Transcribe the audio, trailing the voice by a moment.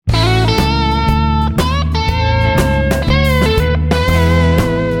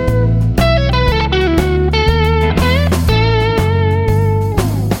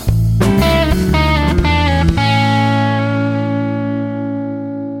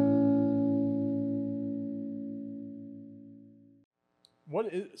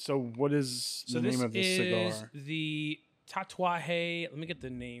What is the name of this cigar? This is the Tatuaje. Let me get the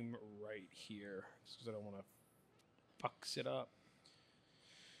name right here because I don't want to fucks it up.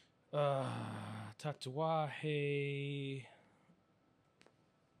 Tatuaje.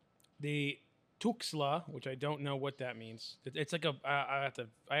 The Tuxla, which I don't know what that means. It's like I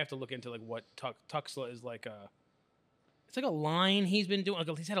have to look into like what Tuxla is like a. It's like a line he's been doing.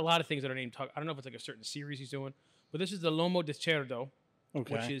 Like he's had a lot of things that are named Tux. I don't know if it's like a certain series he's doing, but this is the Lomo de Cerdo,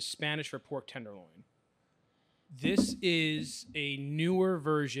 which is Spanish for pork tenderloin. This is a newer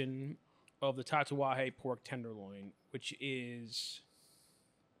version of the Tatuaje pork tenderloin, which is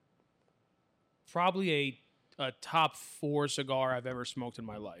probably a top 4 cigar I've ever smoked in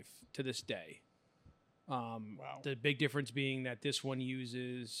my life to this day. Wow. The big difference being that this one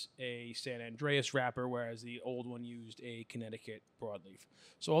uses a San Andreas wrapper, whereas the old one used a Connecticut broadleaf.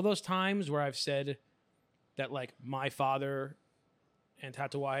 So all those times where I've said that like my father and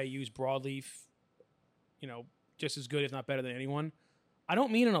Tatuaje use broadleaf, just as good, if not better than anyone. I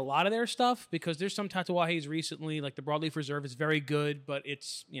don't mean in a lot of their stuff because there's some Tatuajes recently, like the broadleaf reserve is very good, but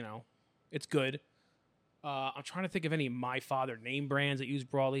it's good. I'm trying to think of any my father name brands that use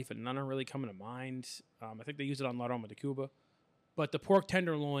broadleaf, and none are really coming to mind. I think they use it on La Roma de Cuba. But the pork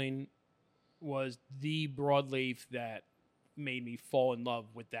tenderloin was the broadleaf that made me fall in love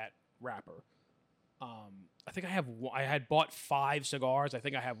with that wrapper. I think I had bought 5 cigars. I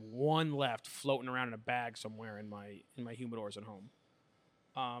think I have 1 left floating around in a bag somewhere in my humidors at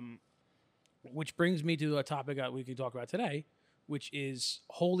home. Which brings me to a topic that we can talk about today, which is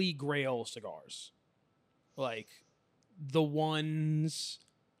Holy Grail cigars. Like the ones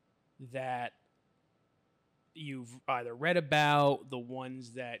that you've either read about, the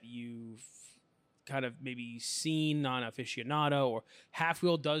ones that you've kind of maybe seen non-aficionado, or Half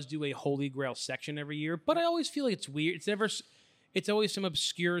Wheel does do a Holy Grail section every year, but I always feel like it's weird. It's always some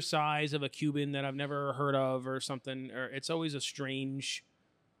obscure size of a Cuban that I've never heard of or something, or it's always a strange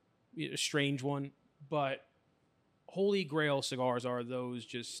one. But Holy Grail cigars are those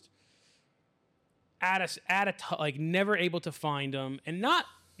just like never able to find them, and not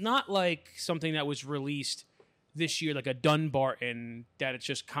like something that was released this year, like a Dunbarton, that it's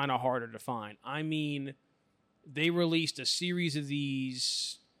just kind of harder to find. I mean, they released a series of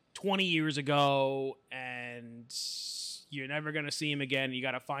these 20 years ago, and you're never going to see them again. You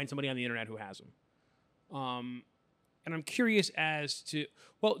got to find somebody on the internet who has them. And I'm curious as to,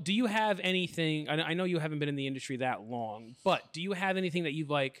 well, do you have anything, I know you haven't been in the industry that long, but do you have anything that you've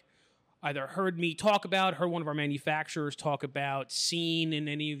like either heard me talk about, heard one of our manufacturers talk about, seen in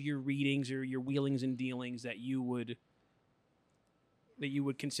any of your readings or your wheelings and dealings that you would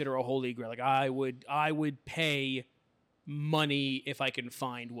consider a Holy Grail? Like I would pay money if I can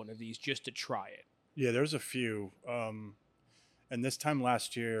find one of these just to try it. Yeah, there's a few. And this time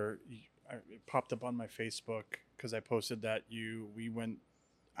last year, it popped up on my Facebook because I posted that we went,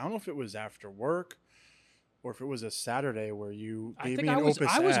 I don't know if it was after work or if it was a Saturday where you gave me an Opus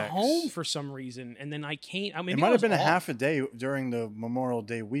X. I was home for some reason, and then I came. I mean, it might have been a half a day during the Memorial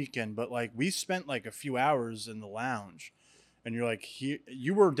Day weekend, but like we spent like a few hours in the lounge, and you're like,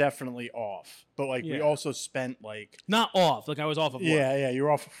 you were definitely off, but like we also spent like not off, like I was off of work. Yeah, you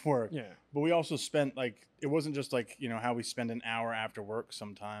were off of work. Yeah, but we also spent like it wasn't just like how we spend an hour after work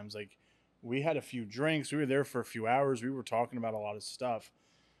sometimes. Like we had a few drinks, we were there for a few hours, we were talking about a lot of stuff.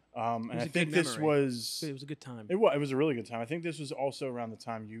 And I think this was... It was a good time. It was a really good time. I think this was also around the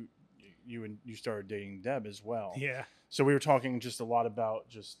time you started dating Deb as well. Yeah. So we were talking just a lot about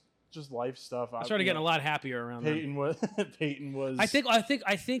just life stuff. I started getting a lot happier around Peyton then. Peyton was... I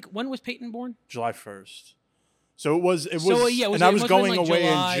think... When was Peyton born? July 1st. So it was... and I was going away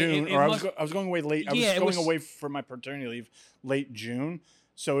July, in June. I was going away late. I was going away for my paternity leave late June.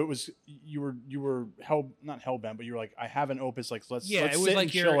 So it was you were not hell bent, but you were like, I have an Opus, like let's it was sit like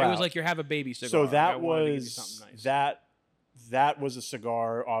and chill out. It was like you have a baby cigar. So that was nice. that was a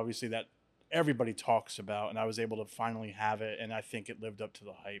cigar, obviously, that everybody talks about, and I was able to finally have it, and I think it lived up to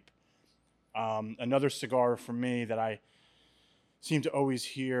the hype. Another cigar for me that I seem to always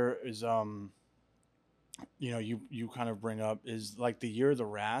hear is you kind of bring up is like the Year of the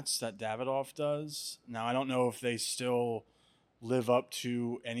Rats that Davidoff does. Now I don't know if they still live up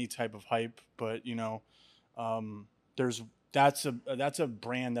to any type of hype, but that's a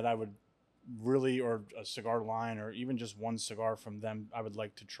brand that I would really, or a cigar line, or even just one cigar from them I would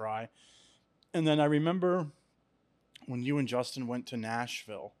like to try. And then I remember when you and Justin went to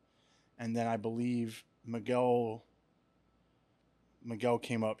Nashville, and then I believe Miguel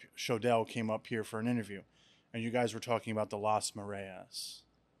came up, Shodell came up here for an interview, and you guys were talking about the Las Mareas.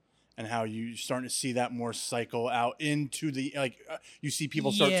 and how you're starting to see that more cycle out into the you see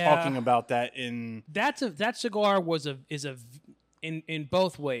people start talking about that in that cigar in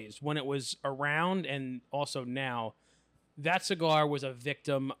both ways when it was around and also now. That cigar was a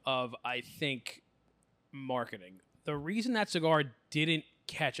victim of, I think, marketing. The reason that cigar didn't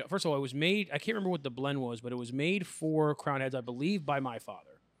catch up, first of all, it was made, I can't remember what the blend was, but it was made for Crown Heads, I believe, by my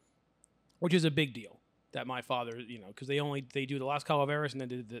father, which is a big deal. That my father, because they do the Las Calaveras and then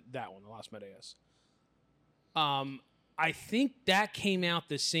did that one, the Las Medeas. I think that came out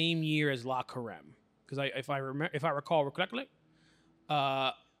the same year as La Carême, because if I recall correctly,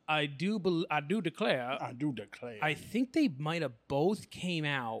 I do declare. I think they might have both came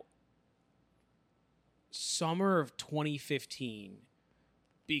out summer of 2015,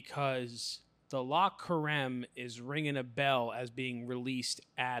 because the La Carême is ringing a bell as being released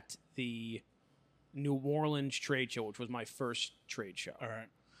at the New Orleans trade show, which was my first trade show. All right.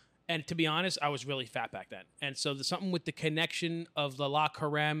 And to be honest, I was really fat back then. And so there's something with the connection of the La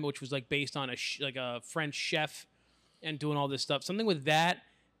Carême, which was like based on a French chef and doing all this stuff. Something with that.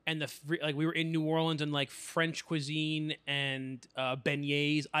 And we were in New Orleans and like French cuisine and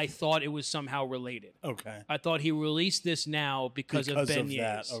beignets. I thought it was somehow related. Okay. I thought he released this now because of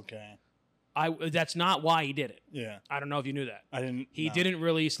beignets. Of that. Okay. That's not why he did it. Yeah. I don't know if you knew that. I didn't. He didn't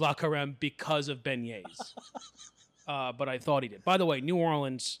release La Carême because of beignets. But I thought he did. By the way, New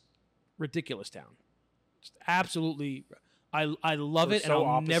Orleans, ridiculous town. Just absolutely. I love it, and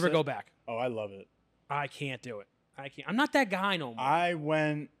I'll never go back. Oh, I love it. I can't do it. I can't. I'm not that guy no more.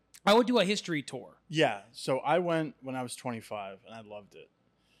 I would do a history tour. Yeah. So I went when I was 25, and I loved it.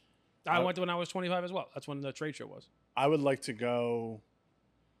 I went when I was 25 as well. That's when the trade show was. I would like to go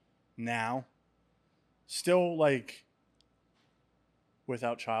now. Still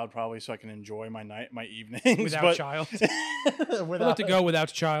without child, probably, so I can enjoy my evenings. Without child? I'd like to go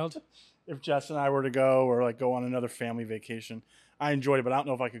without child. If Jess and I were to go, or go on another family vacation, I enjoyed it, but I don't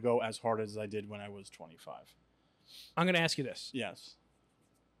know if I could go as hard as I did when I was 25. I'm going to ask you this. Yes.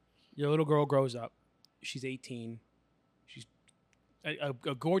 Your little girl grows up. She's 18. She's a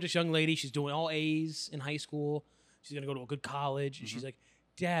gorgeous young lady. She's doing all A's in high school. She's going to go to a good college. Mm-hmm. And she's like,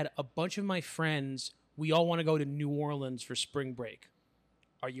 Dad, a bunch of my friends, we all want to go to New Orleans for spring break.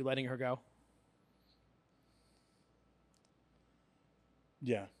 Are you letting her go?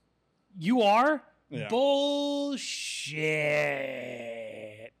 Yeah. You are? Yeah. Bullshit.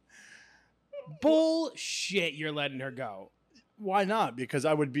 Bullshit, you're letting her go. Why not? Because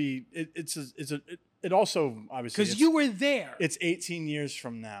I would be. It also obviously because you were there. It's 18 years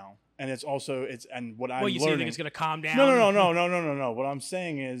from now, and it's also and what I'm learning. Well, you think it's gonna calm down? No. What I'm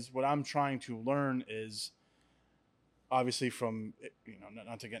saying is, what I'm trying to learn is, obviously from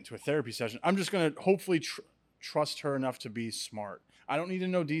not to get into a therapy session. I'm just gonna hopefully trust her enough to be smart. I don't need to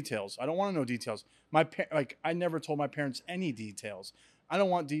know details. I don't want to know details. I never told my parents any details. I don't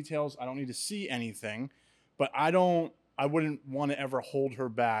want details. I don't need to see anything, but I wouldn't want to ever hold her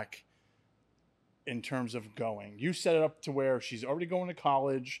back in terms of going. You set it up to where she's already going to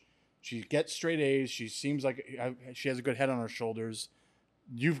college. She gets straight A's. She seems like she has a good head on her shoulders.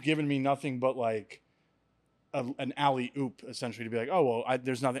 You've given me nothing but an alley-oop, essentially, to be like, oh, well,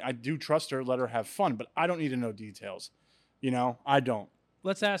 there's nothing. I do trust her. Let her have fun, but I don't need to know details. I don't.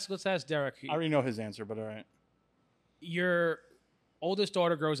 Let's ask Derek. I already know his answer, but all right. Your oldest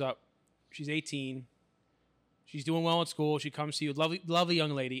daughter grows up. She's 18. She's doing well at school. She comes to you, lovely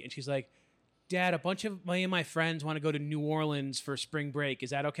young lady, and she's like, Dad, a bunch of my friends want to go to New Orleans for spring break. Is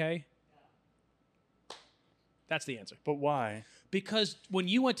that okay? Yeah. That's the answer. But why? Because when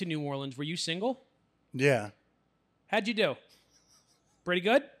you went to New Orleans, were you single? Yeah. How'd you do? Pretty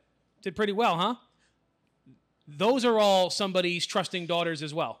good? Did pretty well, huh? Those are all somebody's trusting daughters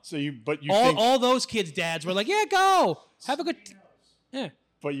as well. So all those kids' dads were like, yeah, go. Have a good... Yeah.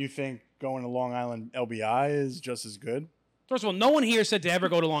 But you think going to Long Island LBI is just as good? First of all, no one here said to ever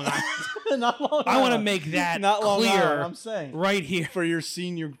go to Long Island. Not Long Island. I want to make that Not Long clear. Island, I'm saying right here. For your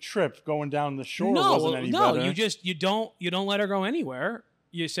senior trip, going down the shore wasn't any better. No, you don't let her go anywhere.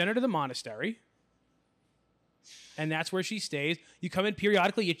 You send her to the monastery, and that's where she stays. You come in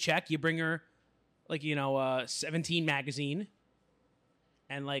periodically. You check. You bring her, 17 magazine,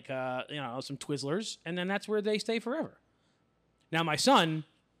 and some Twizzlers, and then that's where they stay forever. Now, my son,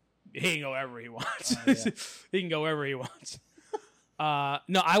 he can go wherever he wants. Yeah. He can go wherever he wants.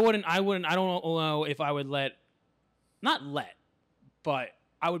 No, I wouldn't. I don't know if I would but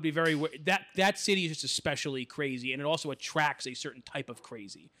I would be very, that city is just especially crazy, and it also attracts a certain type of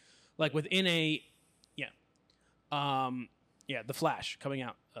crazy. Like within The Flash coming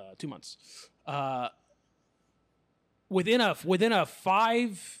out 2 months. Within a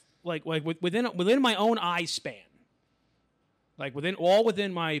 5 within my own eye span, like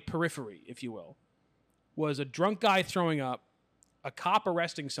within my periphery, if you will, was a drunk guy throwing up, a cop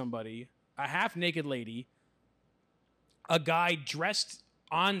arresting somebody, a half-naked lady, a guy dressed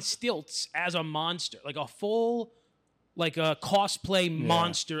on stilts as a monster, like a full, like a cosplay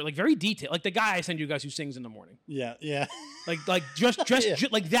monster, like very detailed, like the guy I send you guys who sings in the morning. Yeah. Like just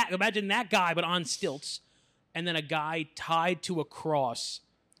like that. Imagine that guy, but on stilts, and then a guy tied to a cross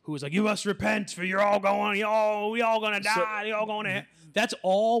who was like, "You must repent, for we all gonna die. You're all going to." That's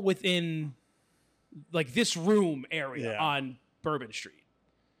all within like this room area on Bourbon Street.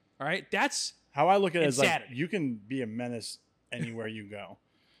 All right, that's how I look at it. Is like Saturday. You can be a menace anywhere you go.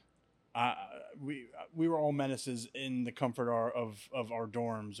 We were all menaces in the comfort of our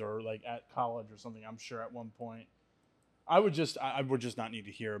dorms or like at college or something. I'm sure at one point, I would just not need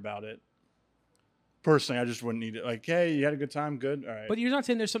to hear about it. Personally, I just wouldn't need it. Like, hey, you had a good time, good, all right. But you're not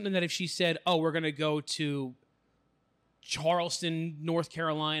saying there's something that if she said, "Oh, we're gonna go to Charleston, North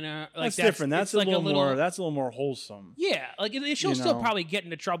Carolina," like that's different. That's a like little more. That's a little more wholesome. Yeah, like she'll still probably get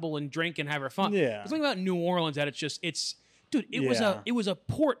into trouble and drink and have her fun. Yeah. The thing about New Orleans that dude, it was a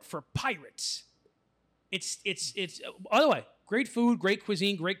port for pirates. It's by the way, great food, great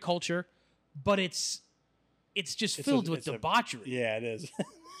cuisine, great culture, but it's just filled with debauchery. Yeah, it is.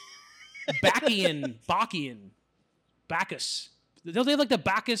 Bacchus. Don't they have like the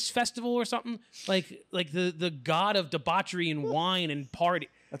Bacchus festival or something? Like the god of debauchery and wine and party.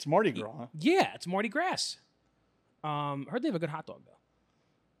 That's Mardi Gras. Huh? Yeah, it's Mardi Gras. Heard they have a good hot dog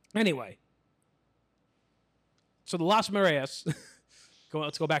though. Anyway, so the Las Mareas.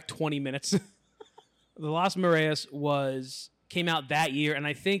 Let's go back 20 minutes. The Las Mareas came out that year, and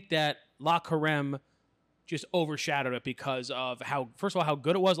I think that La Carême just overshadowed it because of how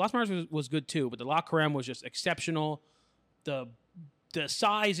good it was. Las Mareas was good too, but the La Carême was just exceptional. The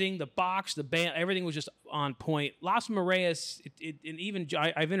sizing, the box, the band, everything was just on point. Las Mareas, and even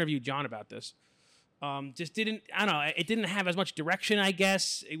I've interviewed John about this. Just didn't, I don't know, it didn't have as much direction, I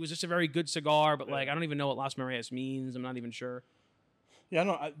guess. It was just a very good cigar, but like I don't even know what Las Mareas means. I'm not even sure. Yeah,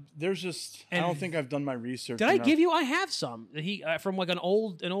 no, I don't think I've done my research. Did I give you? I have some that he from like an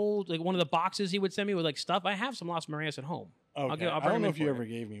old like one of the boxes he would send me with like stuff. I have some Las Mareas at home. Okay. I don't know if you ever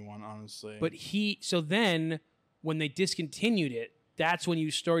gave me one, honestly. But so then when they discontinued it, that's when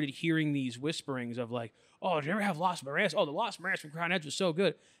you started hearing these whisperings of like, "Oh, did you ever have Las Mareas? Oh, the Las Mareas from Crown Edge was so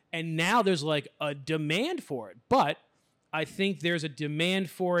good." And now there's like a demand for it, but I think there's a demand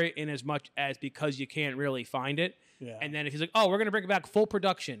for it in as much as because you can't really find it. Yeah. And then if he's like, "Oh, we're going to bring it back full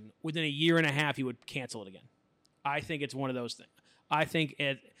production," within a year and a half, he would cancel it again. I think it's one of those things. I think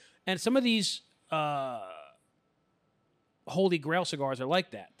and some of these Holy Grail cigars are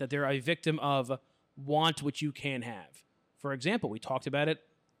like that they're a victim of want what you can have. For example, we talked about it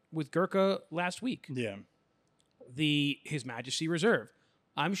with Gurkha last week. Yeah. His Majesty Reserve.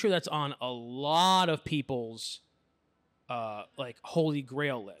 I'm sure that's on a lot of people's like Holy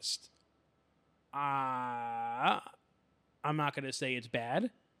Grail list. I'm not going to say it's bad.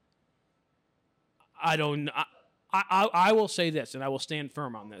 I will say this, and I will stand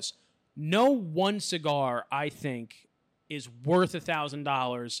firm on this. No one cigar, I think, is worth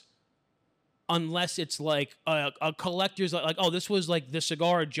 $1,000 unless it's like a collector's like, "Oh, this was like the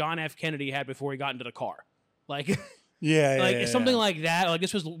cigar John F. Kennedy had before he got into the car." Like, something like that. Like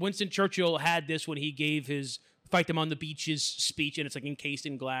this was Winston Churchill had this when he gave his "Fight Them on the Beaches" speech, and it's like encased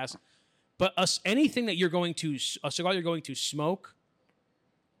in glass. But anything that a cigar you're going to smoke,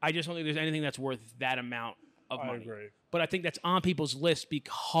 I just don't think there's anything that's worth that amount of money. I agree. But I think that's on people's list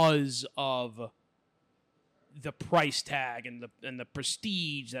because of the price tag and the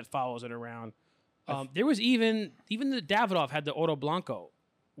prestige that follows it around. There was even the Davidoff had the Oro Blanco,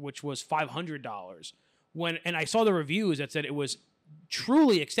 which was $500. And I saw the reviews that said it was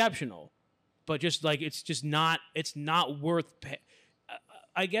truly exceptional, but just like it's not worth.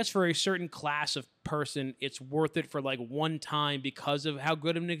 I guess for a certain class of person, it's worth it for like one time because of how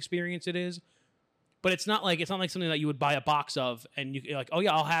good of an experience it is. But it's not like something that you would buy a box of and you're like, "Oh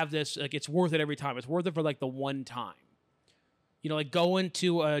yeah, I'll have this." Like it's worth it every time. It's worth it for like the one time. You know, like going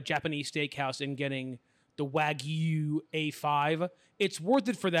to a Japanese steakhouse and getting the Wagyu A5. It's worth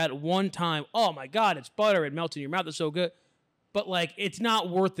it for that one time. Oh my God, it's butter. It melts in your mouth. It's so good. But like, it's not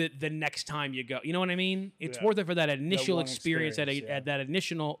worth it the next time you go. You know what I mean? It's worth it for that initial experience, that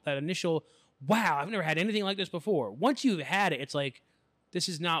initial. Wow, I've never had anything like this before. Once you've had it, it's like, this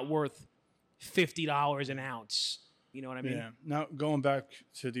is not worth $50 an ounce. You know what I mean? Yeah. Now going back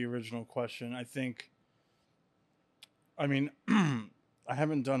to the original question, I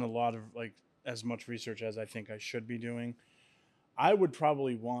haven't done a lot of like as much research as I think I should be doing. I would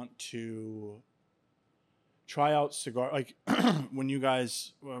probably want to try out cigar, like when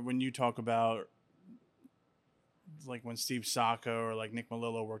you talk about like when Steve Sacco or like Nick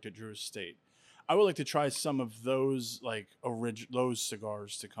Melillo worked at Drew Estate. I would like to try some of those like those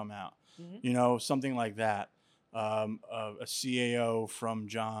cigars to come out. Mm-hmm. Something like that. A CAO from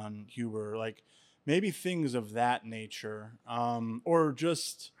John Huber, like maybe things of that nature, or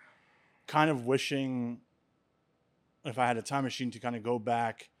just kind of wishing if I had a time machine to kind of go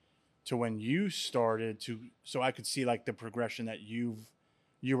back to when you started so I could see like the progression that you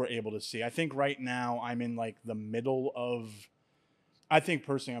were able to see. I think right now I'm in like the middle of, I think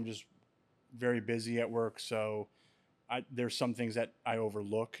personally I'm just very busy at work. So there's some things that I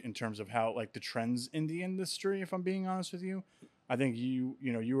overlook in terms of how like the trends in the industry, if I'm being honest with you. I think you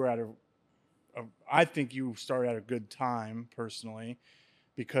were at I think you started at a good time personally,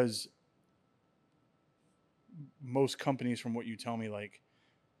 because most companies, from what you tell me, like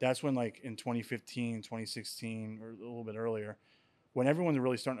that's when like in 2015, 2016, or a little bit earlier, when everyone's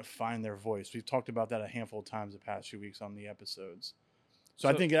really starting to find their voice. We've talked about that a handful of times the past few weeks on the episodes. So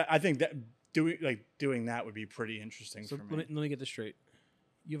I think that doing that would be pretty interesting for me. Let me get this straight.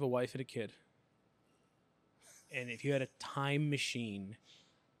 You have a wife and a kid. And if you had a time machine,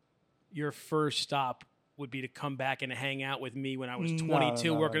 your first stop would be to come back and hang out with me when I was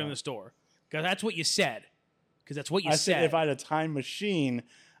 22 working in the store. Because that's what you said. Because that's what you said. I said if I had a time machine,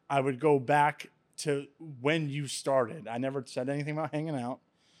 I would go back to when you started. I never said anything about hanging out.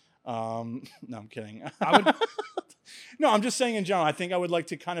 No, I'm kidding. No, I'm just saying in general. I think I would like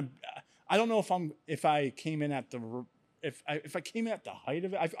to kind of. I don't know if I came in at the height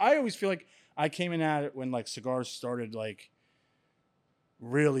of it. I always feel like I came in at it when like cigars started like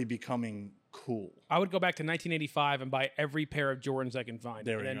really becoming cool. I would go back to 1985 and buy every pair of Jordans I can find,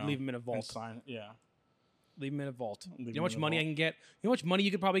 and then leave them in a vault. Leave them in a vault. You know how much money I can get? You know how much money you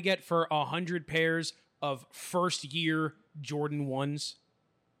could probably get for 100 pairs of first-year Jordan 1s?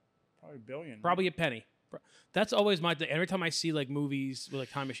 Probably $1 billion. Probably a penny. That's always my thing. Every time I see like movies with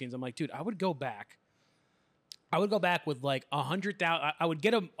like time machines, I'm like, dude, I would go back. I would go back with like 100,000. I would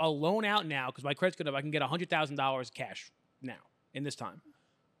get a loan out now because my credit's good enough. I can get $100,000 cash now in this time.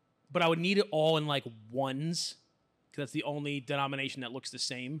 But I would need it all in like ones because that's the only denomination that looks the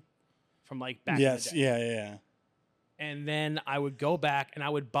same. From like back in the day. Yeah. And then I would go back and I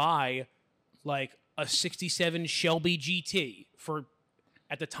would buy like a 67 Shelby GT for,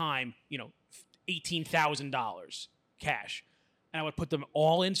 at the time, $18,000 cash. And I would put them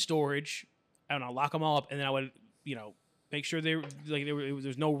all in storage and I'll lock them all up. And then I would, make sure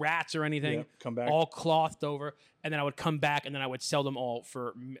there's no rats or anything. Yeah, come back. All clothed over. And then I would come back and then I would sell them all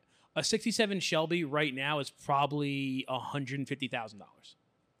for a 67 Shelby right now is probably $150,000.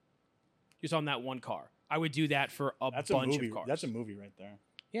 Just on that one car. I would do that for a bunch of cars. That's a movie right there.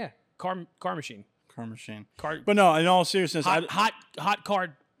 Yeah. Car machine. But no, in all seriousness, hot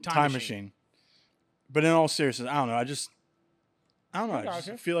car time machine. But in all seriousness, I don't know. I just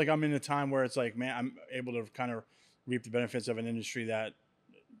feel like I'm in a time where it's like, man, I'm able to kind of reap the benefits of an industry that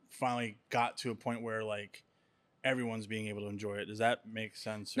finally got to a point where like everyone's being able to enjoy it. Does that make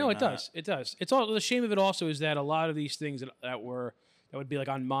sense? No, it does. It does. It's all the shame of it also is that a lot of these things that would be like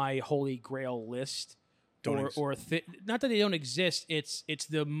on my holy grail list, not that they don't exist. It's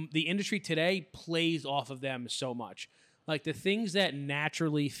the industry today plays off of them so much. Like the things that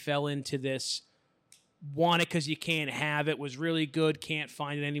naturally fell into this, want it because you can't have it, was really good, can't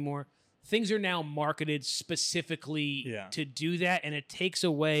find it anymore. Things are now marketed specifically to do that, and it takes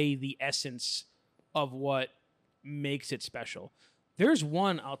away the essence of what makes it special. There's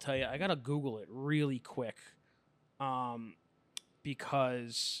one, I'll tell you, I gotta Google it really quick.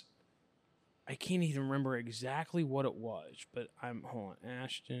 Because I can't even remember exactly what it was, but hold on,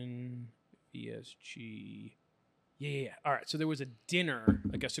 Ashton VSG. Yeah. All right, so there was a dinner,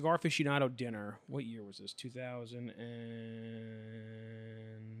 like a cigar aficionado dinner. What year was this?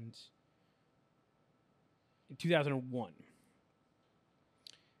 2001.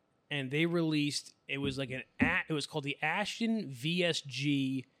 And they released, it was called the Ashton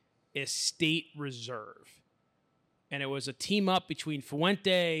VSG Estate Reserve. And it was a team up between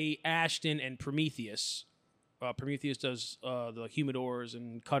Fuente, Ashton, and Prometheus. Prometheus does the humidors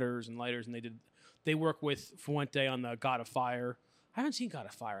and cutters and lighters, and they work with Fuente on the God of Fire. I haven't seen God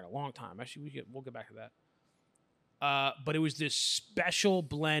of Fire in a long time. Actually, we'll get back to that. But it was this special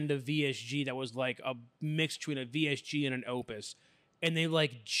blend of VSG that was like a mix between a VSG and an Opus, and they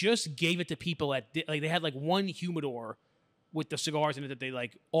like just gave it to people they had like one humidor with the cigars in it that they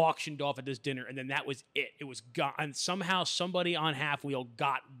like auctioned off at this dinner, and then that was it. It was gone. And somehow somebody on Half Wheel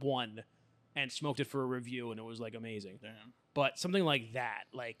got one and smoked it for a review, and it was like amazing. Damn. But something like that,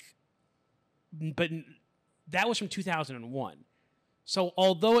 but that was from 2001. So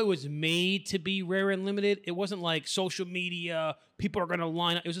although it was made to be rare and limited, it wasn't like social media, people are going to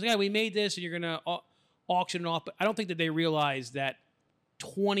line up. It was like, yeah, we made this and you're going to auction it off. But I don't think that they realized that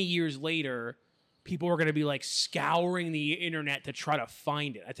 20 years later, people were going to be like scouring the internet to try to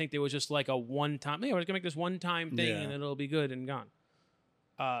find it. I think there was just like a one-time, we're going to make this one-time thing and it'll be good and gone.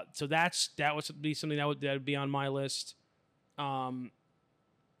 So that would be something that would be on my list.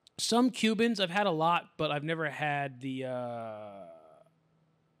 Some Cubans, I've had a lot, but I've never had the,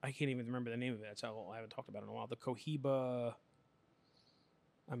 I can't even remember the name of it. That's how I haven't talked about it in a while. The Cohiba,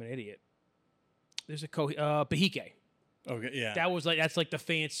 I'm an idiot. There's a Bahique. Okay, yeah. That's like the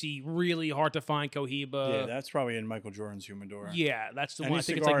fancy, really hard to find Cohiba. Yeah, that's probably in Michael Jordan's humidor. Yeah, that's the Any one. I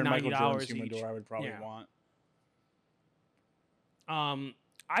think it's cigar like in Michael Jordan's $90 humidor each. I would probably want.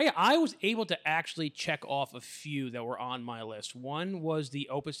 I was able to actually check off a few that were on my list. One was the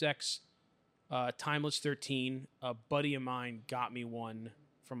Opus X Timeless 13. A buddy of mine got me one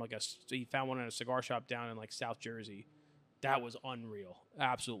from he found one in a cigar shop down in like South Jersey. That was unreal,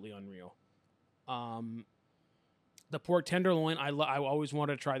 absolutely unreal. The pork tenderloin, I always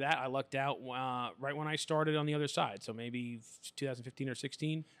wanted to try that. I lucked out right when I started on the other side, so maybe 2015 or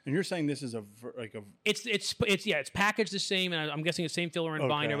 16. And you're saying this is it's packaged the same, and I'm guessing the same filler and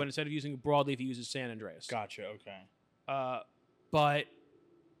binder, but instead of using broadleaf, he uses San Andreas. Gotcha. Okay. But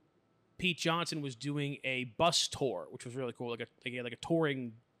Pete Johnson was doing a bus tour, which was really cool, like a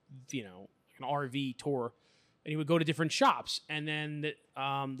touring, an RV tour. And he would go to different shops, and then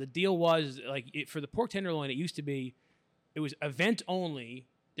the deal was for the pork tenderloin. It used to be, it was event only.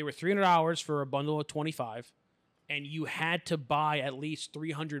 There were $300 for a bundle of 25, and you had to buy at least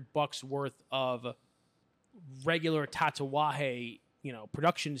 $300 worth of regular Tatuaje,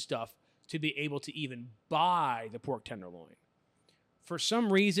 production stuff to be able to even buy the pork tenderloin. For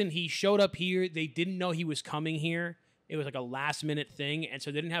some reason, he showed up here. They didn't know he was coming here. It was like a last minute thing, and so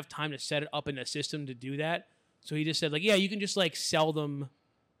they didn't have time to set it up in the system to do that. So he just said, you can just sell them.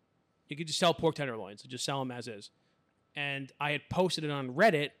 You could just sell pork tenderloins. So just sell them as is. And I had posted it on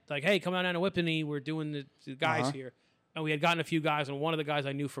Reddit, hey, come on down to Whippany. We're doing the guys here. And we had gotten a few guys, and one of the guys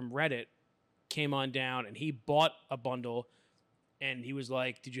I knew from Reddit came on down, and he bought a bundle. And he was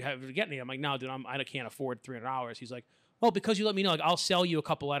like, did you have to get any? I'm like, no, dude, I can't afford $300. He's like, well, because you let me know, I'll sell you a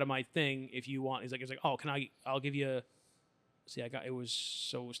couple out of my thing if you want. He's like, oh, I'll give you. See, it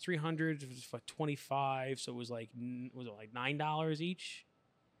was $300 for 25, so it was like $9 each,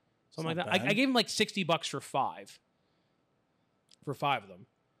 something like that. I gave him like $60 for five of them,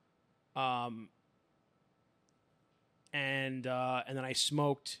 and then I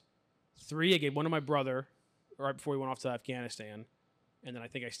smoked 3. I gave one to my brother right before he went off to Afghanistan, and then I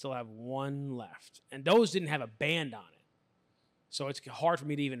think I still have 1 left, and those didn't have a band on it, so it's hard for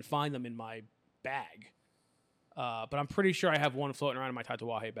me to even find them in my bag. But I'm pretty sure I have 1 floating around in my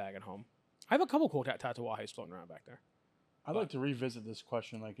Tatuaje bag at home. I have a couple cool Tatuajes floating around back there. I'd like to revisit this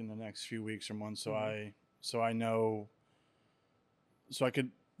question in the next few weeks or months, so I know, so I could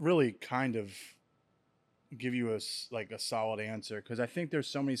really kind of give you a solid answer, because I think there's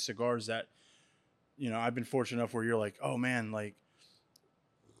so many cigars that I've been fortunate enough where you're like, oh man,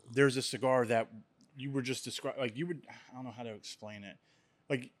 there's a cigar that you were just describing, I don't know how to explain it,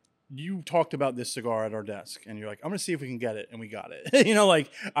 you talked about this cigar at our desk, and you're like, I'm going to see if we can get it, and we got it.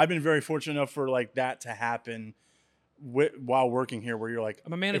 I've been very fortunate enough for that to happen while working here, where you're like,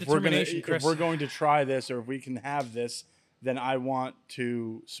 I'm a man of determination, Chris. If we're going to try this, or if we can have this, then I want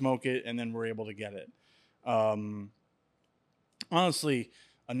to smoke it, and then we're able to get it. Honestly,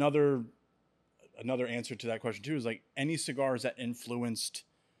 another answer to that question too is any cigars that influenced,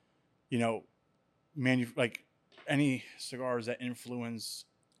 any cigars that influence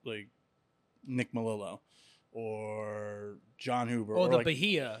Nick Melillo or John Huber. Oh, the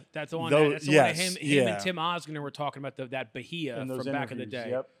Bahia. That's the one. That's the one him and Tim Osgner were talking about that Bahia from back in the day.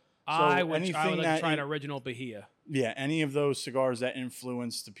 Yep. So I would try an original Bahia. Yeah, any of those cigars that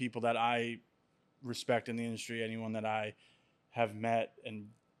influence the people that I respect in the industry, anyone that I have met and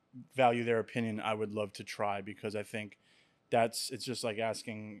value their opinion, I would love to try, because I think it's just like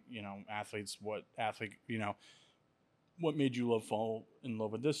asking, athletes what made you fall in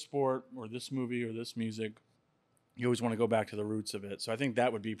love with this sport or this movie or this music. You always want to go back to the roots of it. So I think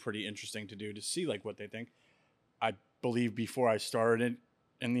that would be pretty interesting to do, to see what they think. I believe before I started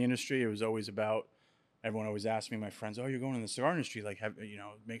in the industry, it was always about, everyone always asked me, my friends, oh, you're going in the cigar industry,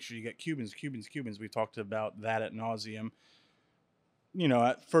 make sure you get Cubans. We talked about that ad nauseum.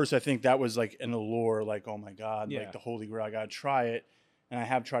 At first I think that was an allure, oh my God, the Holy Grail, I got to try it. and I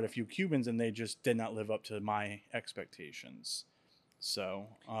have tried a few Cubans, and they just did not live up to my expectations. So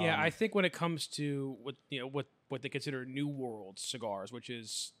yeah, I think when it comes to what they consider New World cigars, which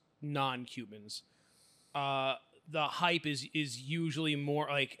is non-Cubans, the hype is usually more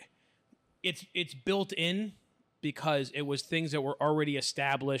like it's built in because it was things that were already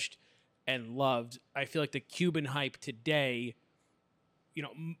established and loved. I feel like the Cuban hype today,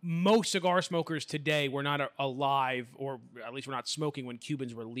 most cigar smokers today were not alive, or at least were not smoking when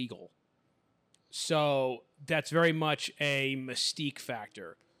Cubans were legal. So that's very much a mystique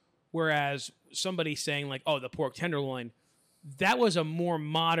factor. Whereas somebody saying like, "Oh, the pork tenderloin," that was a more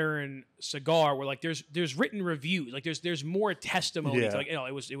modern cigar where like there's written reviews, like there's more testimonies. Yeah. Like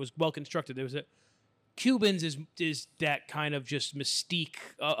it was well constructed. There was Cubans is that kind of just mystique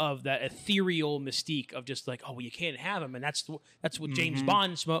of that ethereal mystique of just like, oh, well, you can't have them, and that's what James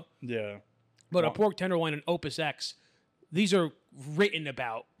Bond smoked. Yeah. But a pork tenderloin and Opus X, these are written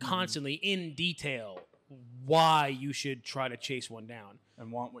about constantly in detail why you should try to chase one down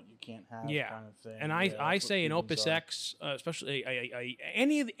and want what you can't have. Yeah, kind of thing. and I say an Opus X, especially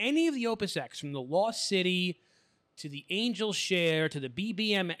any of the Opus X, from the Lost City to the Angel Share to the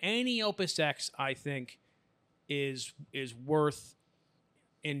BBM, any Opus X, I think is worth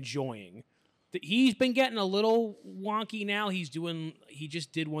enjoying. He's been getting a little wonky now. He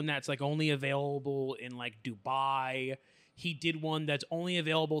just did one that's like only available in like Dubai. He did one that's only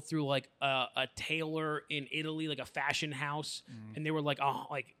available through like a tailor in Italy, like a fashion house, and they were like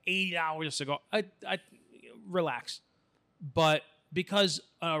 $80 a cigar. I relax, but because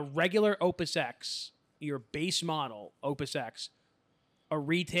a regular Opus X, your base model Opus X, a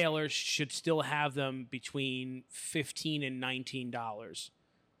retailer should still have them between $15 and $19,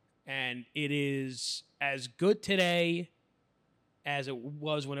 and it is as good today as it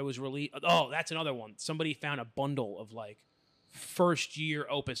was when it was released. Oh, that's another one. Somebody found a bundle of like first year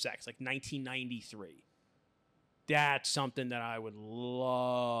Opus X, like 1993. That's something that I would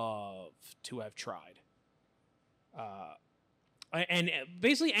love to have tried. And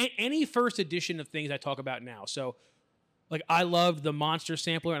basically any first edition of things I talk about now. So like I loved the Monster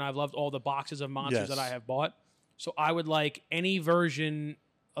sampler, and I've loved all the boxes of Monsters that I have bought. So I would like any version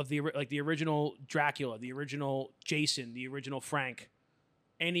of the original Dracula, the original Jason, the original Frank,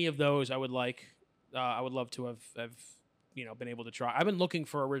 any of those I would like. I would love to have been able to try. I've been looking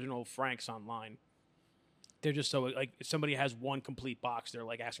for original Franks online. They're just so like if somebody has one complete box, they're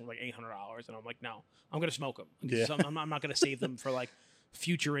like asking for like $800, and I'm like, no, I'm gonna smoke them. Yeah. So I'm not gonna save them for like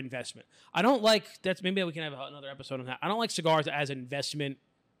future investment. I don't like that's. Maybe we can have another episode on that. I don't like cigars as investment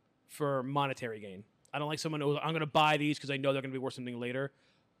for monetary gain. I don't like someone who I'm gonna buy these because I know they're gonna be worth something later.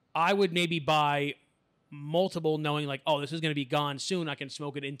 I would maybe buy multiple knowing like, oh, this is going to be gone soon. I can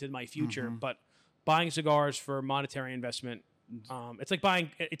smoke it into my future. But buying cigars for monetary investment, it's like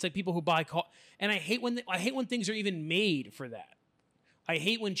people who buy and I hate when things are even made for that. I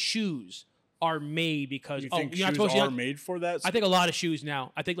hate when shoes are made because you're not supposed to made for that. I think a lot of shoes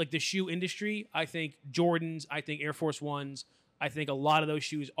now. I think like the shoe industry. I think Jordans. I think Air Force Ones. I think a lot of those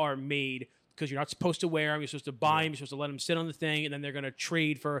shoes are made because you're not supposed to wear them. You're supposed to buy them. You're supposed to let them sit on the thing, and then they're going to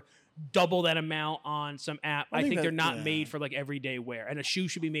trade for double that amount on some app. I think they're not made for like everyday wear. And a shoe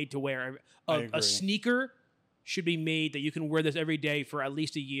should be made to wear. A sneaker should be made that you can wear this every day for at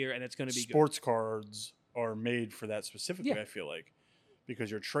least a year, and it's going to be Sports cards are made for that specifically, I feel like,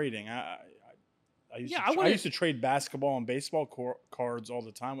 because you're trading. I used to trade basketball and baseball cards all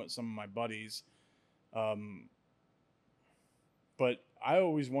the time with some of my buddies. But I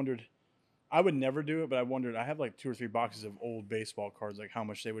always wondered, I would never do it, but I wondered, I have like 2 or 3 boxes of old baseball cards, like how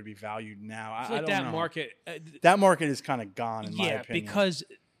much they would be valued now. I don't know. That market is kind of gone in my opinion. Yeah, because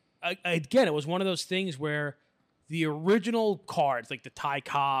again, it was one of those things where the original cards, like the Ty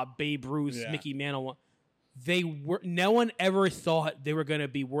Cobb, Babe Ruth, Mickey Mantle, no one ever thought they were going to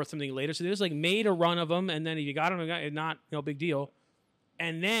be worth something later. So they just like made a run of them, and then if you got them, not no big deal.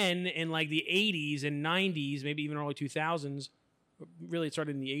 And then in like the 80s and 90s, maybe even early 2000s, really it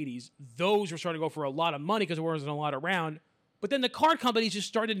started in the 80s, those were starting to go for a lot of money because there wasn't a lot around. But then the card companies just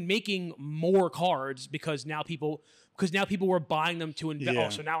started making more cards because now people were buying them to invest. Oh,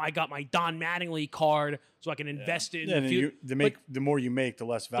 so now I got my Don Mattingly card so I can invest it in the future. The more you make, the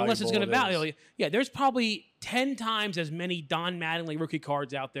less valuable it's going to value. Yeah, there's probably 10 times as many Don Mattingly rookie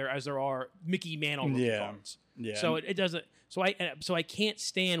cards out there as there are Mickey Mantle rookie cards. Yeah. So it doesn't. So I can't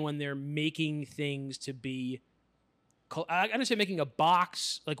stand when they're making things to be. I understand making a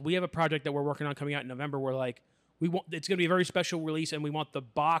box. Like we have a project that we're working on coming out in November where like it's going to be a very special release and we want the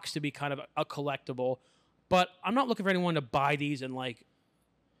box to be kind of a collectible. But I'm not looking for anyone to buy these and like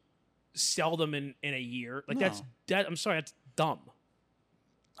sell them in a year. Like I'm sorry, that's dumb.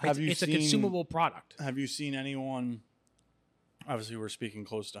 It's a consumable product. Have you seen anyone? Obviously, we're speaking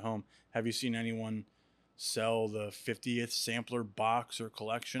close to home. Have you seen anyone sell the 50th sampler box or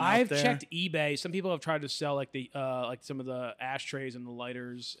collection? I've out there? checked eBay. Some people have tried to sell like the like some of the ashtrays and the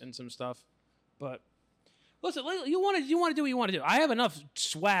lighters and some stuff, but listen, you want to do what you want to do. I have enough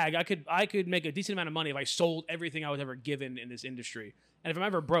swag. I could make a decent amount of money if I sold everything I was ever given in this industry. And if I'm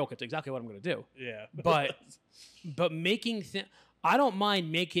ever broke, it's exactly what I'm going to do. Yeah, but making I don't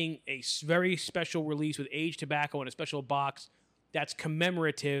mind making a very special release with aged tobacco in a special box that's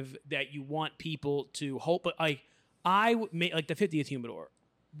commemorative that you want people to hope. But I would make like the 50th humidor.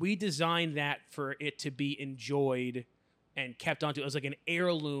 We designed that for it to be enjoyed and kept onto. It was like an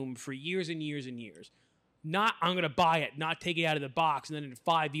heirloom for years and years and years. Not I'm going to buy it, not take it out of the box, and then in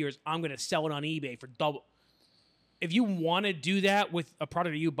 5 years I'm going to sell it on eBay for double. If you want to do that with a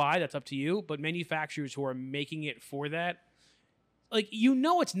product that you buy, that's up to you. But manufacturers who are making it for that, like,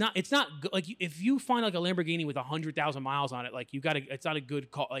 it's not like if you find like a Lamborghini with 100,000 miles on it, like it's not a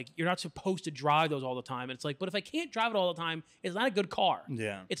good car. Like, you're not supposed to drive those all the time. And it's like, but if I can't drive it all the time, it's not a good car.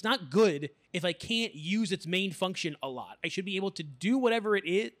 Yeah. It's not good if I can't use its main function a lot. I should be able to do whatever it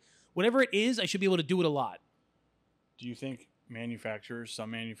is, I should be able to do it a lot. Do you think some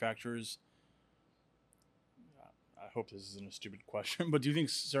manufacturers, I hope this isn't a stupid question, but do you think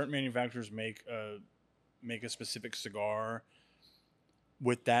certain manufacturers make a specific cigar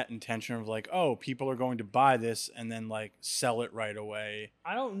with that intention of like, oh, people are going to buy this and then like sell it right away?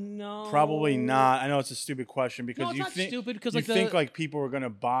 I don't know. Probably not. I know it's a stupid question because it's not stupid because you think like people are going to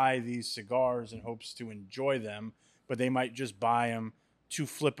buy these cigars in hopes to enjoy them, but they might just buy them to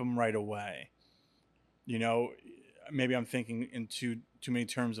flip them right away. You know, maybe I'm thinking in too many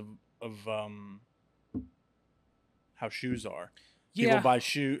terms of how shoes are. People buy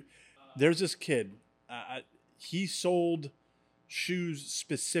shoe. There's this kid. He sold shoes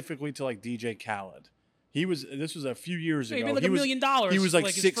specifically to like DJ Khaled. This was a few years ago. He made like $1 million. He was like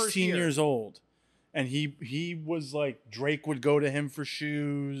 16 years old, and he was like Drake would go to him for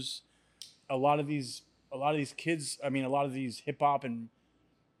shoes. A lot of these kids. I mean, a lot of these hip hop and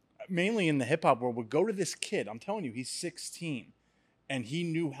mainly in the hip hop world would go to this kid. I'm telling you, he's 16. And he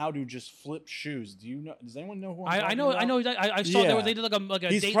knew how to just flip shoes. Do you know? Does anyone know who I'm talking about? I know. I saw they did like a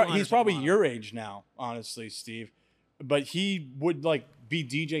He's probably your age now, honestly, Steve. But he would like be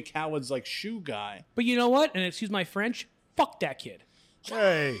DJ Khaled's like shoe guy. But you know what? And excuse my French. Fuck that kid.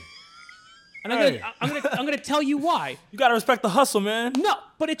 Hey. And I'm gonna tell you why. You gotta respect the hustle, man. No,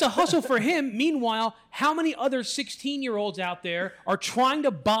 but it's a hustle for him. Meanwhile, how many other 16-year-olds out there are trying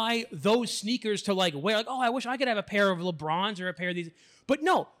to buy those sneakers to like wear? Like, oh, I wish I could have a pair of LeBrons or a pair of these. But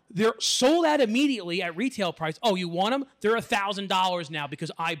no, they're sold out immediately at retail price. Oh, you want them? They're $1,000 now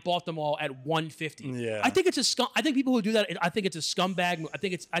because I bought them all at $150. Yeah. I think it's I think people who do that. I think it's a scumbag. I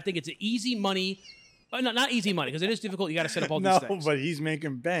think it's an easy money. Not easy money because it is difficult. You got to set up all these things. No, but he's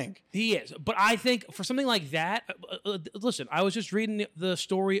making bank. He is. But I think for something like that, listen, I was just reading the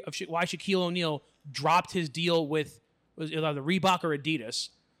story of why Shaquille O'Neal dropped his deal with either Reebok or Adidas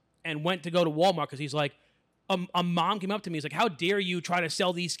and went to go to Walmart because he's like, a mom came up to me. He's like, how dare you try to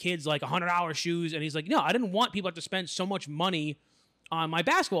sell these kids like $100 shoes? And he's like, no, I didn't want people to have to spend so much money on my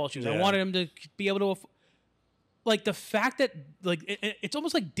basketball shoes. Yeah. I wanted them to be able to like the fact that like it's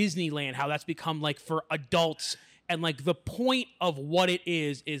almost like Disneyland, how that's become like for adults and like the point of what it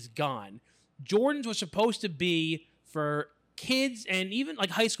is gone. Jordans were supposed to be for kids and even like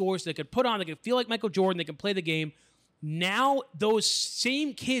high schoolers that could put on, they could feel like Michael Jordan, they could play the game. Now those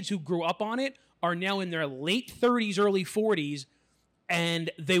same kids who grew up on it are now in their late 30s, early 40s,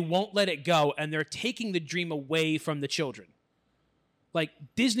 and they won't let it go, and they're taking the dream away from the children. Like,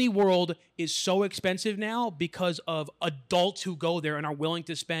 Disney World is so expensive now because of adults who go there and are willing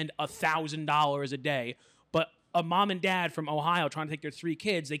to spend $1,000 a day. But a mom and dad from Ohio trying to take their 3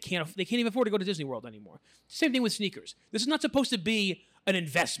 kids, they can't even afford to go to Disney World anymore. Same thing with sneakers. This is not supposed to be an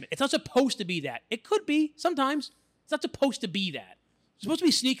investment. It's not supposed to be that. It could be sometimes. It's not supposed to be that. It's supposed to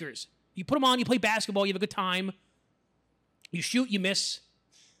be sneakers. You put them on, you play basketball, you have a good time. You shoot, you miss.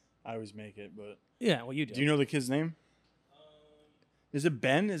 I always make it, but... Yeah, well, you do. Do you know the kid's name? Is it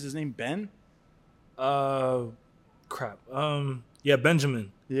Ben? Is his name Ben? Crap. Yeah,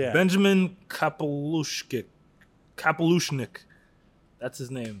 Benjamin. Yeah. Benjamin Kapelushnik. That's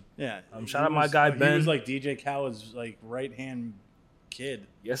his name. Yeah. Shout out my guy, Ben. He was like DJ Khaled's like right-hand kid.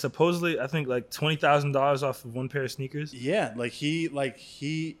 Yeah, supposedly, I think like $20,000 off of one pair of sneakers. Yeah,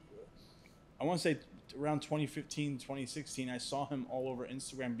 I want to say around 2015, 2016, I saw him all over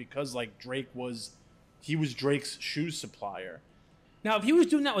Instagram because like he was Drake's shoe supplier. Now, if he was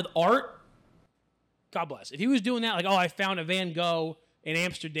doing that with art, God bless. If he was doing that, like, oh, I found a Van Gogh in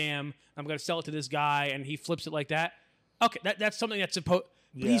Amsterdam. I'm going to sell it to this guy, and he flips it like that. Okay, that's something that's supposed.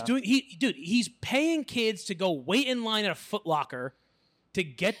 But he's doing. He's paying kids to go wait in line at a Foot Locker to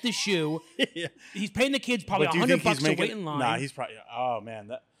get the shoe. Yeah. He's paying the kids probably $100 to wait in line. Nah, he's probably. Oh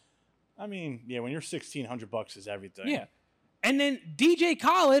man, when you're $1,600 is everything. Yeah, and then DJ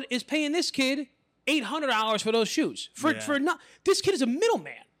Khaled is paying this kid $800 for those shoes. This kid is a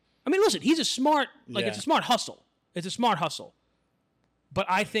middleman. I mean, listen, he's a smart. It's a smart hustle. It's a smart hustle. But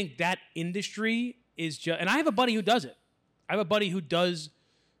I think that industry is just. And I have a buddy who does it. I have a buddy who does.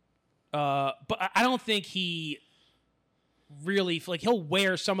 But I don't think he really he'll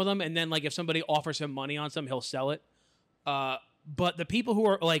wear some of them, and then if somebody offers him money on some, he'll sell it. But the people who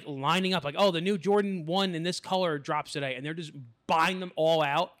are lining up, the new Jordan 1 in this color drops today, and they're just buying them all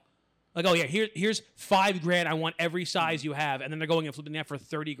out. Here's $5,000. I want every size you have, and then they're going and flipping that for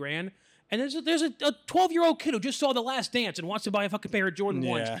 $30,000. And there's a 12-year-old kid who just saw The Last Dance and wants to buy a fucking pair of Jordan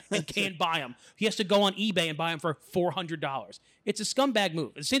 1s and can't buy them. He has to go on eBay and buy them for $400. It's a scumbag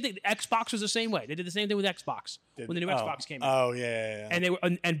move. The same thing. Xbox was the same way. They did the same thing with Xbox when the new Xbox came out. Oh yeah. And they were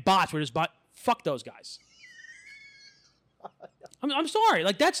and bots were just fuck those guys. I'm sorry.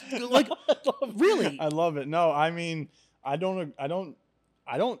 That's really. I love it. No, I mean I don't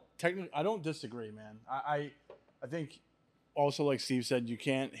disagree, man. I think. Also, like Steve said, you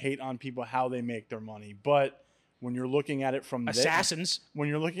can't hate on people how they make their money. But when you're looking at it from assassins, when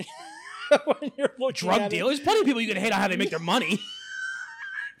you're looking drug dealers, plenty of people you can hate on how they make their money.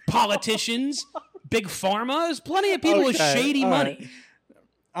 Politicians, big pharma, there's plenty of people with shady money. Right.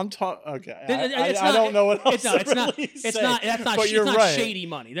 I'm talking. Okay, I don't know what else It's not. That's not. It's not shady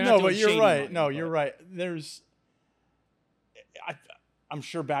money. They're not doing shady money. No, you're right. I'm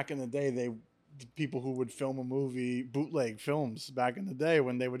sure back in the day people who would film a movie, bootleg films back in the day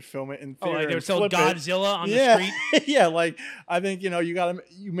when they would film it in theater. They would sell Godzilla on the street. Yeah, I think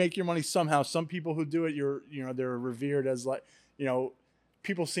you make your money somehow. Some people who do it, they're revered as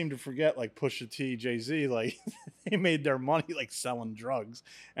people seem to forget Pusha T, Jay-Z, they made their money selling drugs,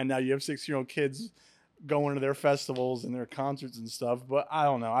 and now you have 6-year-old kids going to their festivals and their concerts and stuff. But I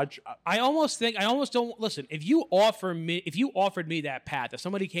don't know. I almost don't listen. If you offered me that path, if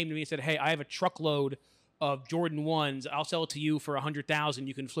somebody came to me and said, "Hey, I have a truckload of Jordan 1s. I'll sell it to you for $100,000.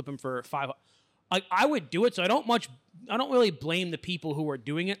 You can flip them for $500." I would do it. So I don't really blame the people who are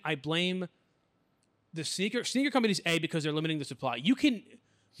doing it. I blame the sneaker companies because they're limiting the supply. You can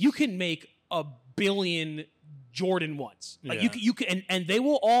make $1 billion Jordan 1s. You can, and they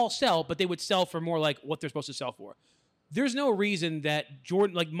will all sell, but they would sell for more what they're supposed to sell for. There's no reason that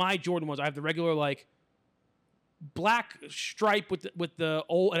Jordan, my Jordan 1s, I have the regular black stripe with the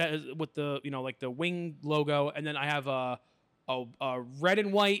wing logo, and then I have a red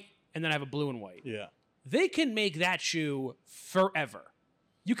and white, and then I have a blue and white. Yeah, they can make that shoe forever.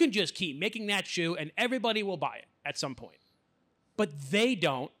 You can just keep making that shoe, and everybody will buy it at some point. But they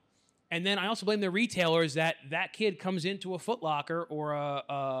don't. And then I also blame the retailers that kid comes into a Foot Locker or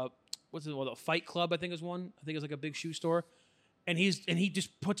a Fight Club, I think is one. I think it's a big shoe store. And he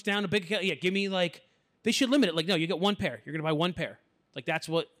just puts down a big, give me they should limit it. No, you get one pair. You're going to buy one pair. That's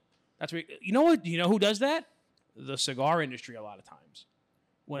what, you know what? You know who does that? The cigar industry a lot of times.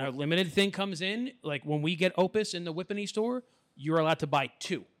 When a limited thing comes in, when we get Opus in the Whippany store, you're allowed to buy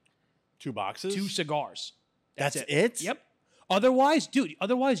 2. 2 boxes? 2 cigars. That's it? Yep. Otherwise,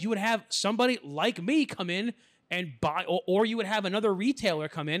 you would have somebody like me come in and buy, or you would have another retailer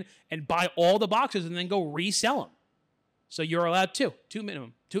come in and buy all the boxes and then go resell them. So you're allowed 2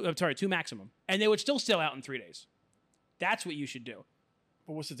 maximum. And they would still sell out in 3 days. That's what you should do.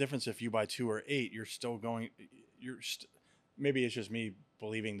 But what's the difference if you buy 2 or 8? You're still going, maybe it's just me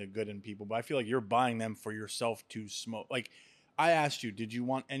believing the good in people, but I feel like you're buying them for yourself to smoke. I asked you, did you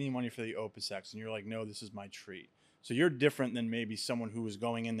want any money for the Opus X? And you're like, no, this is my treat. So you're different than maybe someone who is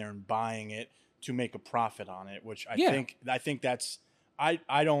going in there and buying it to make a profit on it, which I think that's I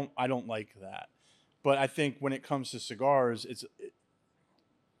don't like that. But I think when it comes to cigars,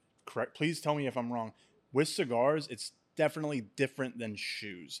 correct. Please tell me if I'm wrong. With cigars, it's definitely different than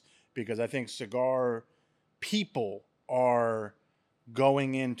shoes because I think cigar people are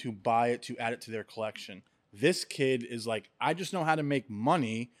going in to buy it to add it to their collection. This kid is I just know how to make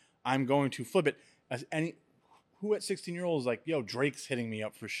money. I'm going to flip it. Who at 16-year-olds yo, Drake's hitting me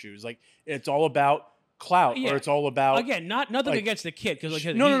up for shoes? It's all about clout, or it's all about again, nothing against the kid because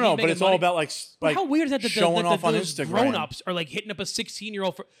no, but it's all about how weird is that showing off on Instagram. Grown-ups are hitting up a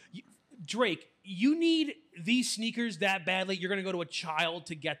 16-year-old for Drake. You need these sneakers that badly. You're gonna go to a child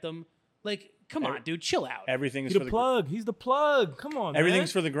to get them. Come on, dude, chill out. Everything's for the plug. He's the plug. Come on,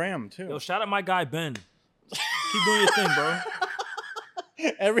 everything's man. for the gram too. Yo, shout out my guy Ben. Keep doing your thing, bro.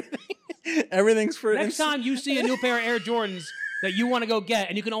 Everything's for Next time you see a new pair of Air Jordans that you want to go get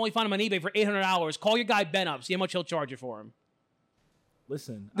and you can only find them on eBay for $800, call your guy Ben up, see how much he'll charge you for them.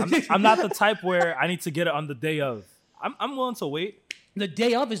 Listen, I'm not the type where I need to get it on the day of. I'm willing to wait. The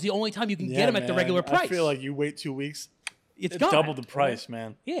day of is the only time you can get them at the regular price. I feel like you wait 2 weeks, it's double the price,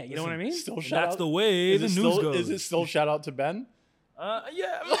 man. Yeah, you know what I mean? Still That's the way the news goes. Is it still shout out to Ben? Yeah,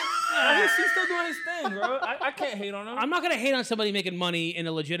 he's still doing his thing, bro. I can't hate on him. I'm not gonna hate on somebody making money in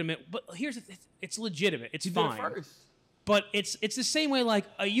a legitimate, but here's the thing, it's legitimate. It's fine. Did it first. But it's the same way like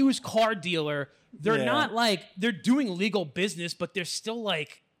a used car dealer. They're not like they're doing legal business, but they're still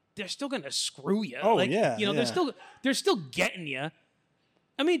gonna screw you. Oh like, yeah, you know they're still getting you.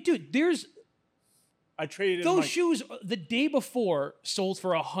 I mean, dude, I traded those shoes the day before sold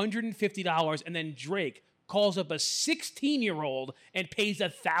for $150, and then Drake calls up a 16-year-old and pays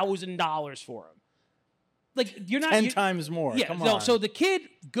 $1,000 for them. Like you're not 10 times more. Yeah, Come on. So the kid,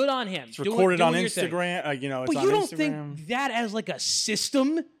 good on him. It's recorded doing on your thing. Instagram. It's But on you don't Instagram. think that as like a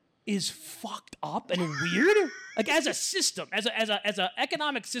system is fucked up and weird? Like as a system, as a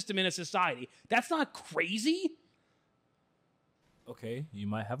economic system in a society, that's not crazy. Okay, you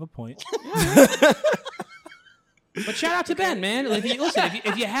might have a point. But shout out to Ben, man. If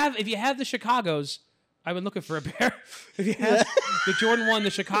you have the Chicago's, I've been looking for a pair. If you have the Jordan 1, the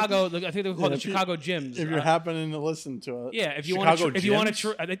Chicago, I think they call it the Chicago Gyms. If you're happening to listen to it, yeah. If you want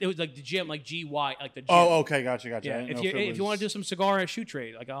to, I think it was like the gym, like GY, like the gym. Oh, okay, gotcha. Yeah. If you want to do some cigar and shoe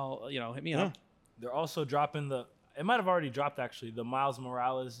trade, like I'll hit me up. They're also dropping it might have already dropped actually, the Miles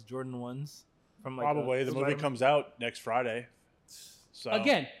Morales Jordan 1s from like probably the movie comes out next Friday. So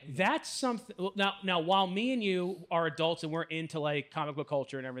again, that's something. Now, while me and you are adults and we're into like comic book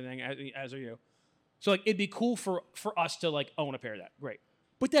culture and everything, as are you, so like it'd be cool for us to like own a pair of that. Great,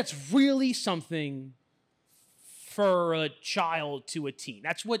 but that's really something for a child to a teen.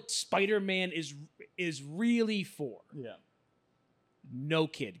 That's what Spider-Man is really for. Yeah. No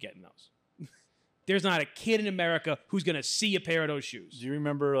kid getting those. There's not a kid in America who's gonna see a pair of those shoes. Do you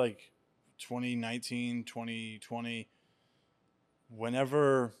remember like 2019, 2020?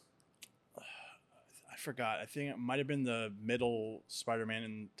 Whenever I forgot, I think it might have been the middle Spider-Man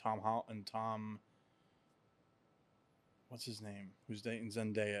and Tom. What's his name? Who's dating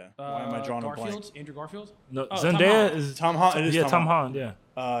Zendaya? Why am I drawing a blank? Andrew Garfield? No, Zendaya is Tom Holland. It is Tom Holland.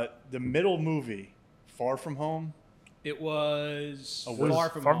 Yeah. The middle movie, Far From Home. It was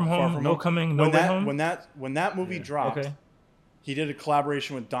Far From Home. No Coming, No Way Home. When that movie dropped, he did a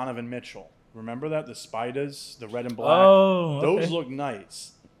collaboration with Donovan Mitchell. Remember that? The Spiders, the red and black. Oh, those look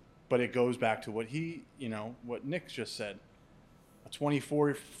nice, but it goes back to what what Nick just said. A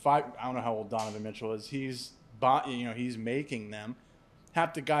 24, 5. I don't know how old Donovan Mitchell is. He's making them.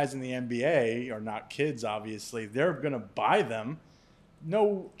 Half the guys in the NBA are not kids, obviously. They're gonna buy them.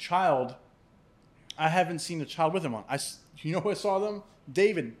 No child. I haven't seen a child with them on. You know who I saw them?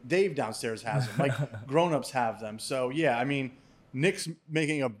 Dave downstairs has them. Like grown-ups have them. So yeah, I mean, Nick's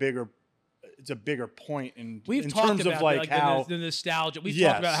making a bigger point in terms of like how the nostalgia. We've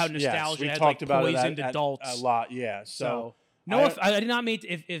talked about how nostalgia has talked like about poisoned adults a lot. Yeah. So I did not mean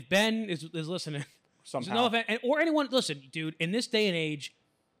if Ben is listening. Somehow. No offense, or anyone. Listen, dude. In this day and age,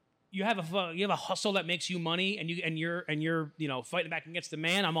 you have a hustle that makes you money, and you're fighting back against the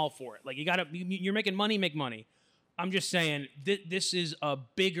man. I'm all for it. Like you're making money, make money. I'm just saying this is a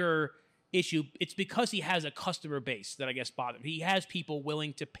bigger issue. It's because he has a customer base that I guess bothers him. He has people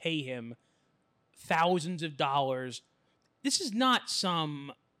willing to pay him thousands of dollars. This is not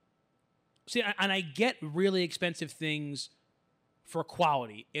some. See, and I get really expensive things for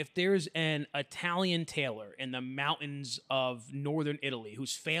quality. If there's an Italian tailor in the mountains of northern Italy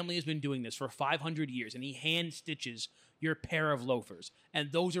whose family has been doing this for 500 years and he hand stitches your pair of loafers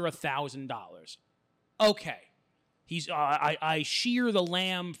and those are $1,000. Okay. I shear the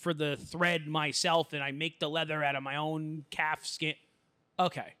lamb for the thread myself and I make the leather out of my own calf skin.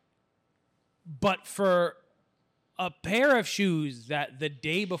 Okay. But for a pair of shoes that the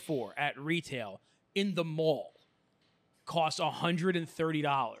day before at retail in the mall cost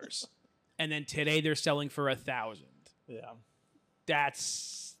 $130, and then today they're selling for $1,000. Yeah,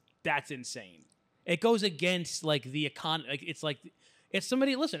 that's insane. It goes against like the economy. Like, it's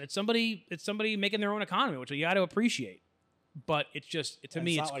somebody. Listen, it's somebody making their own economy, which you got to appreciate. But it's just to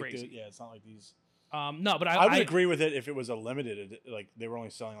me, it's crazy. It's not like these. No, but I would agree with it if it was a limited, like they were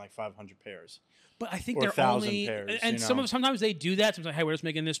only selling like 500 pairs. But I think or they're 1,000 only pairs, and sometimes they do that. Sometimes, hey, we're just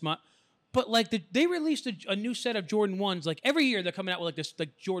making this much. But like they released a new set of Jordan 1s. Like every year they're coming out with like this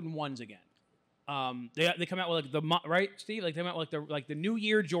like Jordan 1s again. They come out with like right, Steve? Like they come out with like the new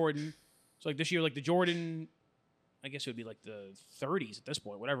year Jordan. So like this year like the Jordan I guess it would be like the 30s at this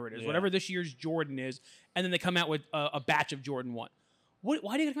point, whatever it is, Yeah. whatever this year's Jordan is, and then they come out with a batch of Jordan 1.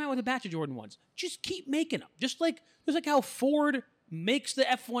 Why do you come out with a batch of Jordan 1s? Just keep making them. Just like how Ford makes the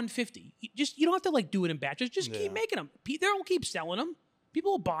F-150. You don't have to like do it in batches. Just keep making them. They'll keep selling them.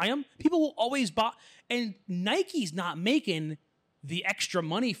 People will buy them. People will always buy. And Nike's not making the extra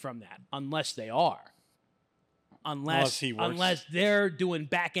money from that unless they are. Unless they're doing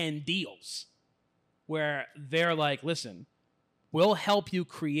back-end deals where they're like, listen, we'll help you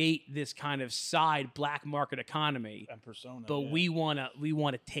create this kind of side black market economy and persona, but we want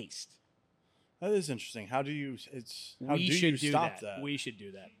to taste. That is interesting. How do you stop that? We should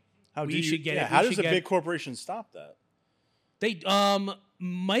do that. How does a big corporation stop that? They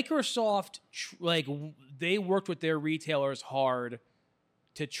Microsoft they worked with their retailers hard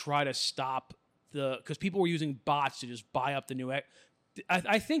to try to stop because people were using bots to just buy up the new.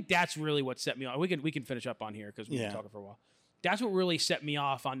 I think that's really what set me off. We can finish up on here because we've been talking for a while. That's what really set me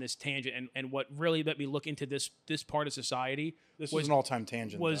off on this tangent and what really let me look into this part of society. This was an all-time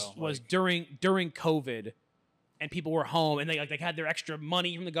tangent. Was during COVID, and people were home and they had their extra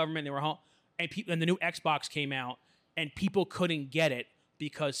money from the government. They were home, and the new Xbox came out, and people couldn't get it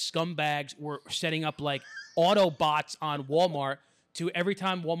because scumbags were setting up like auto bots on Walmart to every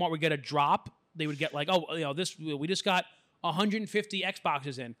time Walmart would get a drop, they would get like, we just got 150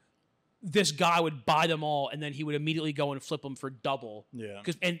 Xboxes in. This guy would buy them all, and then he would immediately go and flip them for double. Yeah.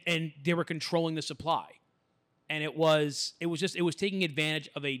 And they were controlling the supply, and it was taking advantage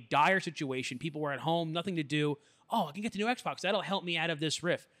of a dire situation. People were at home, nothing to do. Oh, I can get the new Xbox. That'll help me out of this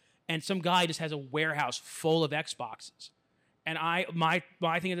riff. And some guy just has a warehouse full of Xboxes. And my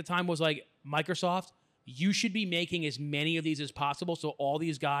thing at the time was like, Microsoft, you should be making as many of these as possible. So all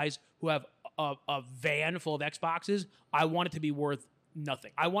these guys who have a van full of Xboxes, I want it to be worth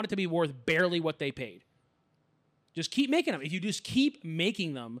nothing. I want it to be worth barely what they paid. Just keep making them. If you just keep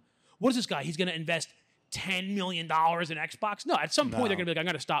making them, what is this guy? He's going to invest $10 million in Xbox? No, at some point they're going to be like, I'm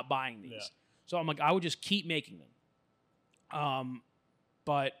going to stop buying these. Yeah. So I'm like, I would just keep making them.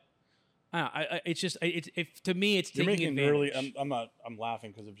 But to me, it's you're taking making advantage. Really, I'm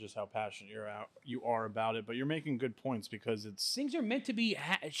laughing because of just how passionate you are about it. But you're making good points because things are meant to be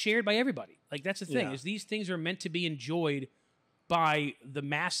shared by everybody. Like that's the thing is these things are meant to be enjoyed by the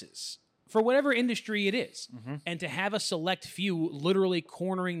masses for whatever industry it is. Mm-hmm. And to have a select few literally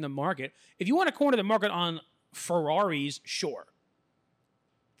cornering the market. If you want to corner the market on Ferraris, sure.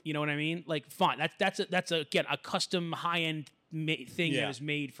 You know what I mean? Like, fine. That's again a custom high-end thing that is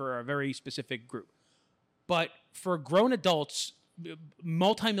made for a very specific group. But for grown adults,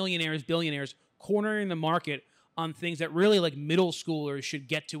 multimillionaires, billionaires, cornering the market on things that really like middle schoolers should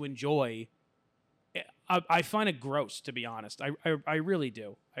get to enjoy, I find it gross, to be honest. I really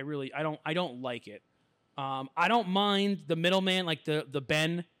do. I don't like it. I don't mind the middleman, like the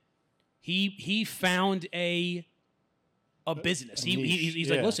Ben. He found a business. He's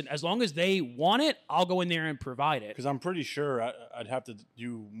like, listen, as long as they want it, I'll go in there and provide it. Because I'm pretty sure I'd have to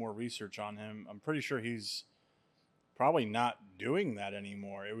do more research on him. I'm pretty sure he's probably not doing that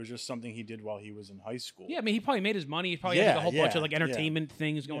anymore. It was just something he did while he was in high school. Yeah, I mean, he probably made his money. He probably had like a whole bunch of like entertainment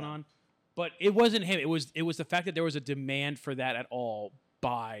things going on. But it wasn't him. It was the fact that there was a demand for that at all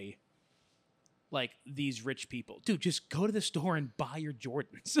by like these rich people. Dude, just go to the store and buy your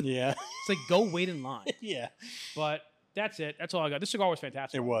Jordans. Yeah. It's like, go wait in line. Yeah. But that's it. That's all I got. This cigar was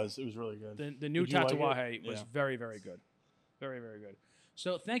fantastic. It was really good. The new Tatuaje was very, very good. Very, very good.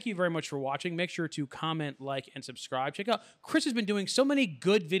 So thank you very much for watching. Make sure to comment, like, and subscribe. Check out, Chris has been doing so many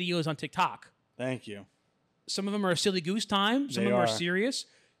good videos on TikTok. Thank you. Some of them are silly goose time. Some of them are serious.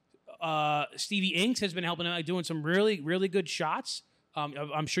 Stevie Inks has been helping out, doing some really, really good shots.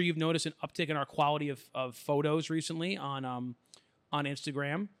 I'm sure you've noticed an uptick in our quality of photos recently on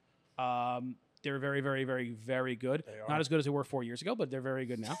Instagram. They're very, very, very, very good. Not as good as they were 4 years ago, but they're very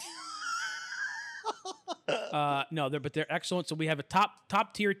good now. But they're excellent. So we have a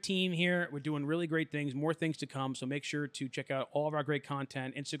top tier team here. We're doing really great things, more things to come. So make sure to check out all of our great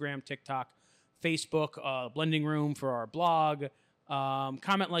content: Instagram, TikTok, Facebook, Blending Room for our blog.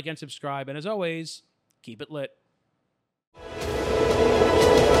 Comment, like, and subscribe. And as always, keep it lit.